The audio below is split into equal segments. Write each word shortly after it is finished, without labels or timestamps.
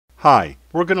Hi,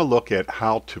 we're going to look at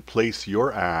how to place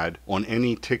your ad on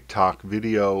any TikTok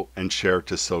video and share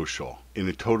to social in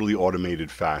a totally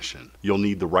automated fashion. You'll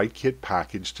need the RiteKit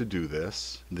package to do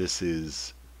this. This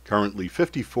is currently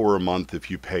 $54 a month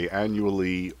if you pay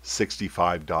annually,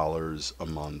 $65 a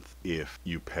month if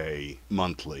you pay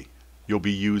monthly. You'll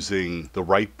be using the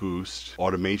RiteBoost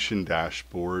automation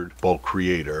dashboard bulk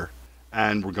creator,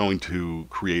 and we're going to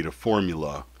create a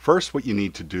formula. First, what you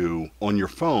need to do on your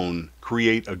phone,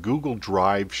 create a Google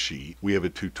Drive sheet. We have a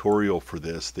tutorial for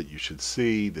this that you should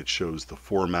see that shows the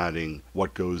formatting,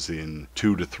 what goes in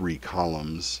 2 to 3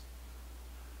 columns.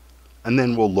 And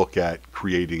then we'll look at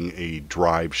creating a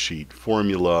Drive sheet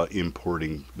formula,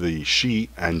 importing the sheet,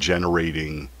 and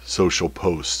generating social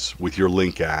posts with your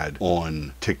link ad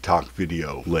on TikTok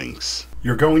video links.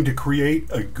 You're going to create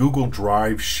a Google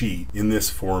Drive sheet in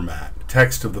this format.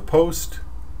 Text of the post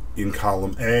in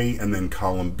column A, and then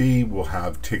column B will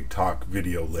have TikTok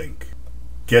video link.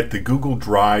 Get the Google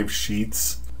Drive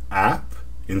Sheets app,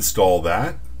 install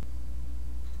that,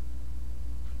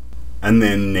 and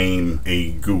then name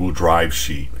a Google Drive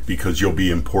sheet because you'll be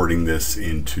importing this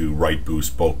into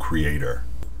RiteBoost Bulk Creator.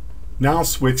 Now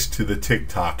switch to the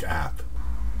TikTok app.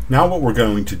 Now what we're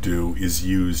going to do is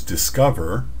use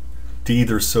Discover to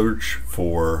either search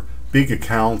for big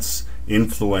accounts,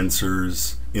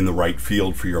 influencers in the right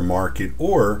field for your market,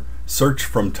 or search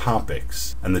from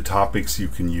topics. And the topics you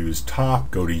can use top,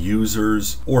 go to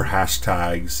users, or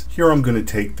hashtags. Here I'm going to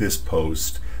take this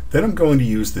post, then I'm going to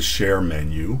use the share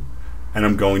menu, and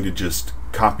I'm going to just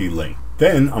copy link.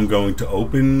 Then I'm going to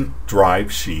open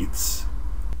Drive Sheets,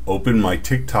 open my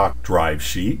TikTok Drive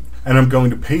sheet, and I'm going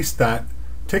to paste that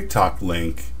TikTok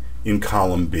link in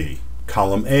column B.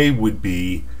 Column A would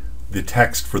be the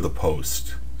text for the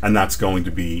post, and that's going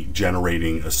to be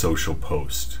generating a social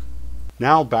post.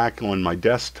 Now back on my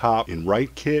desktop in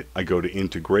RiteKit, I go to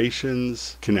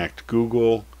Integrations, Connect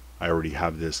Google. I already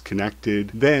have this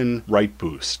connected. Then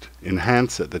RiteBoost,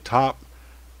 Enhance at the top,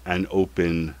 and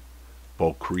open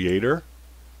Bulk Creator,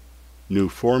 New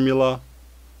Formula,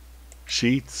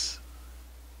 Sheets.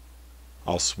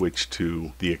 I'll switch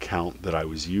to the account that I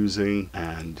was using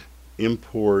and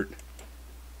import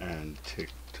and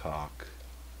TikTok,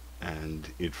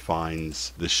 and it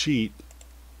finds the sheet.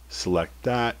 Select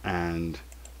that and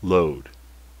load,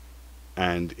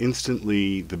 and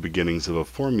instantly the beginnings of a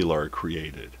formula are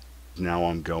created. Now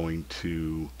I'm going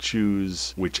to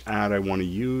choose which ad I want to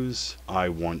use. I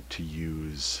want to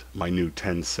use my new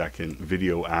 10-second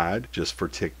video ad just for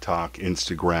TikTok,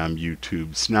 Instagram, YouTube,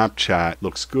 Snapchat.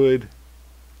 Looks good.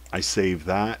 I save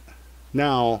that.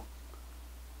 Now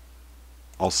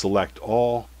I'll select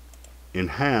all,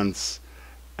 enhance,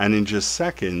 and in just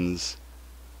seconds,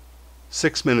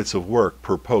 6 minutes of work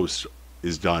per post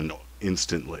is done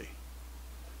instantly.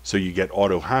 So you get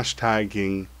auto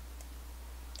hashtagging,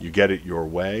 you get it your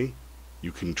way,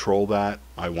 you control that.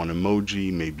 I want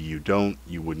emoji, maybe you don't,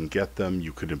 you wouldn't get them.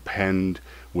 You could append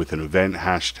with an event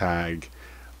hashtag,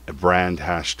 a brand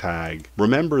hashtag.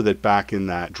 Remember that back in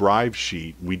that Drive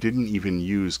sheet, we didn't even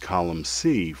use column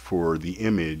C for the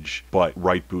image, but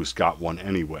RiteBoost got one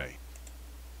anyway.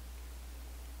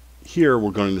 Here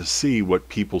we're going to see what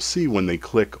people see when they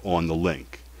click on the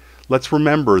link. Let's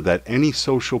remember that any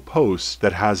social post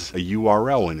that has a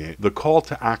URL in it, the call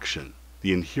to action,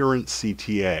 the inherent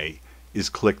CTA, is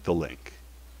click the link.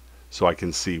 So I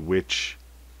can see which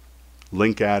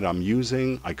link ad I'm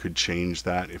using. I could change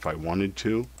that if I wanted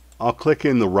to. I'll click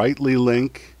in the Writely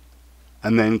link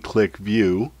and then click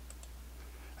View.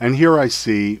 And here I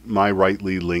see my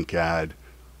Writely link ad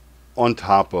on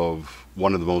top of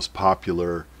one of the most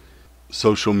popular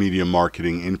social media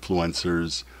marketing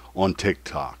influencers on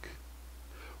TikTok.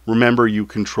 Remember, you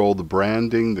control the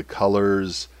branding, the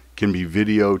colors, can be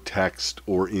video, text,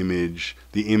 or image.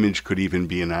 The image could even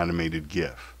be an animated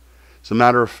GIF. As a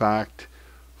matter of fact,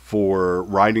 for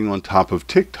writing on top of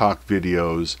TikTok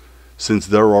videos, since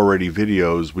they're already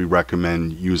videos, we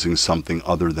recommend using something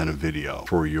other than a video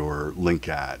for your link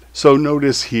ad. So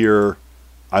notice here,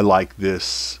 I like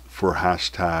this for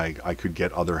hashtag. I could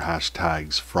get other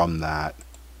hashtags from that.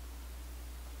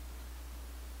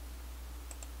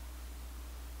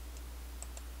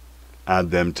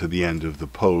 Add them to the end of the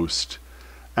post.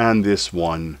 And this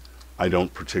one I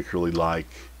don't particularly like,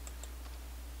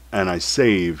 and I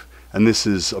save. And this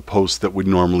is a post that would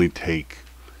normally take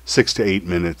 6 to 8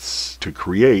 minutes to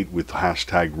create with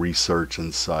hashtag research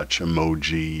and such,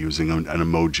 emoji, using an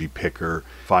emoji picker,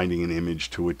 finding an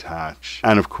image to attach,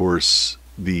 and of course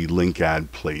the link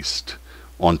ad placed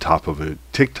on top of a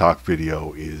TikTok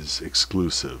video is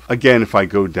exclusive. Again, if I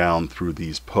go down through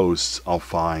these posts, I'll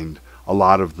find a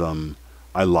lot of them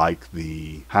I like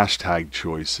the hashtag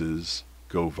choices,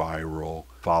 go viral,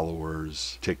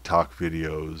 followers, TikTok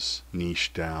videos,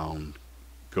 niche down,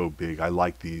 go big. I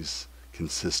like these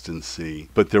consistency,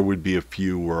 but there would be a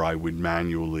few where I would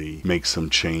manually make some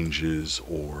changes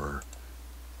or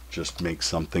just make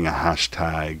something a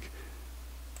hashtag,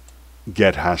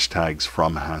 get hashtags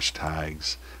from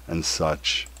hashtags and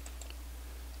such.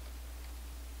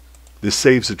 This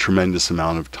saves a tremendous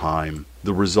amount of time.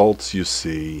 The results you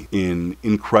see in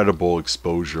incredible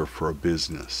exposure for a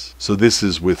business. So this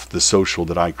is with the social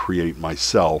that I create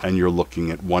myself, and you're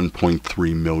looking at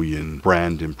 1.3 million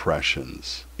brand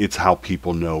impressions. It's how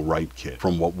people know RiteKit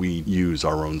from what we use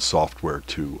our own software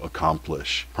to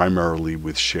accomplish, primarily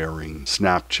with sharing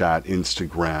Snapchat,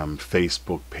 Instagram,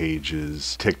 Facebook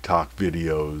pages, TikTok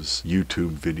videos,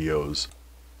 YouTube videos.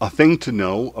 A thing to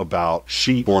know about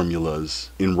sheet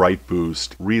formulas in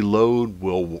RiteBoost, reload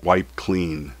will wipe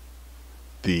clean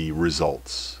the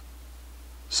results.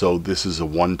 So this is a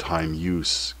one-time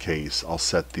use case. I'll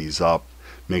set these up,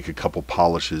 make a couple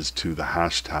polishes to the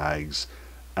hashtags,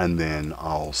 and then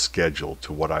I'll schedule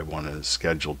to what I want to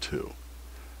schedule to.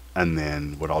 And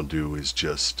then what I'll do is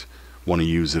just want to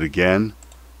use it again,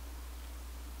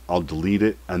 I'll delete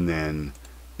it, and then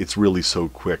it's really so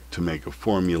quick to make a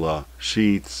formula.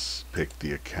 Sheets, pick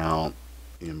the account,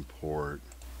 import,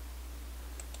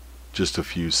 just a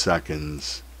few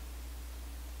seconds,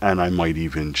 and I might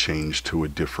even change to a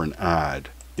different ad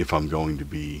if I'm going to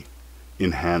be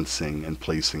enhancing and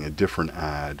placing a different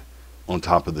ad on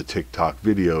top of the TikTok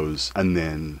videos, and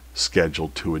then schedule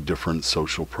to a different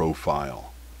social profile.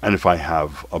 And if I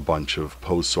have a bunch of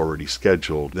posts already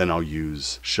scheduled, then I'll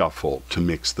use Shuffle to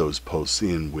mix those posts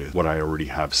in with what I already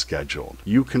have scheduled.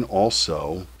 You can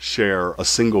also share a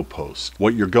single post.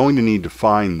 What you're going to need to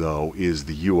find, though, is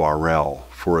the URL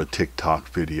for a TikTok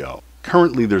video.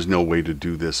 Currently, there's no way to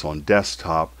do this on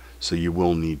desktop, so you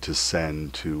will need to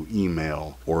send to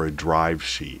email or a drive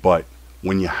sheet. But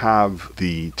when you have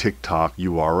the TikTok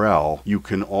URL, you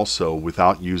can also,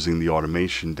 without using the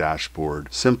automation dashboard,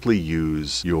 simply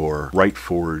use your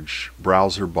RiteForge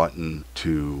browser button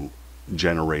to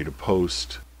generate a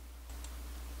post.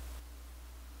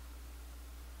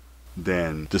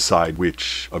 Then decide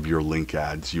which of your link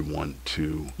ads you want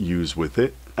to use with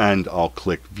it. And I'll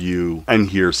click View. And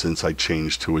here, since I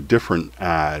changed to a different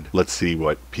ad, let's see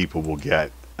what people will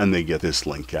get. And they get this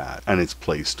link ad, and it's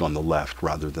placed on the left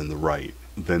rather than the right.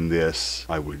 Then this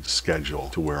I would schedule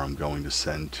to where I'm going to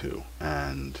send to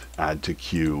and add to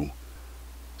queue.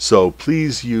 So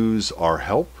please use our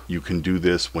help. You can do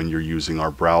this when you're using our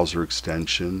browser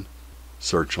extension,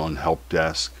 search on Help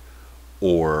Desk,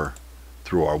 or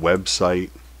through our website,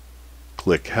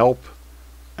 click Help,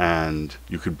 and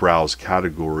you could browse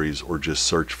categories or just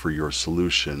search for your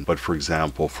solution. But for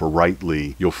example, for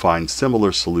Rightly, you'll find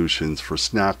similar solutions for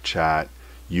Snapchat,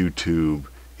 YouTube,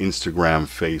 Instagram,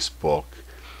 Facebook,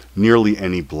 nearly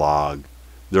any blog.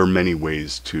 There are many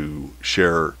ways to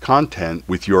share content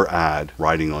with your ad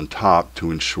writing on top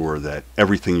to ensure that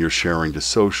everything you're sharing to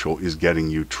social is getting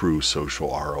you true social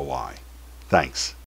ROI. Thanks.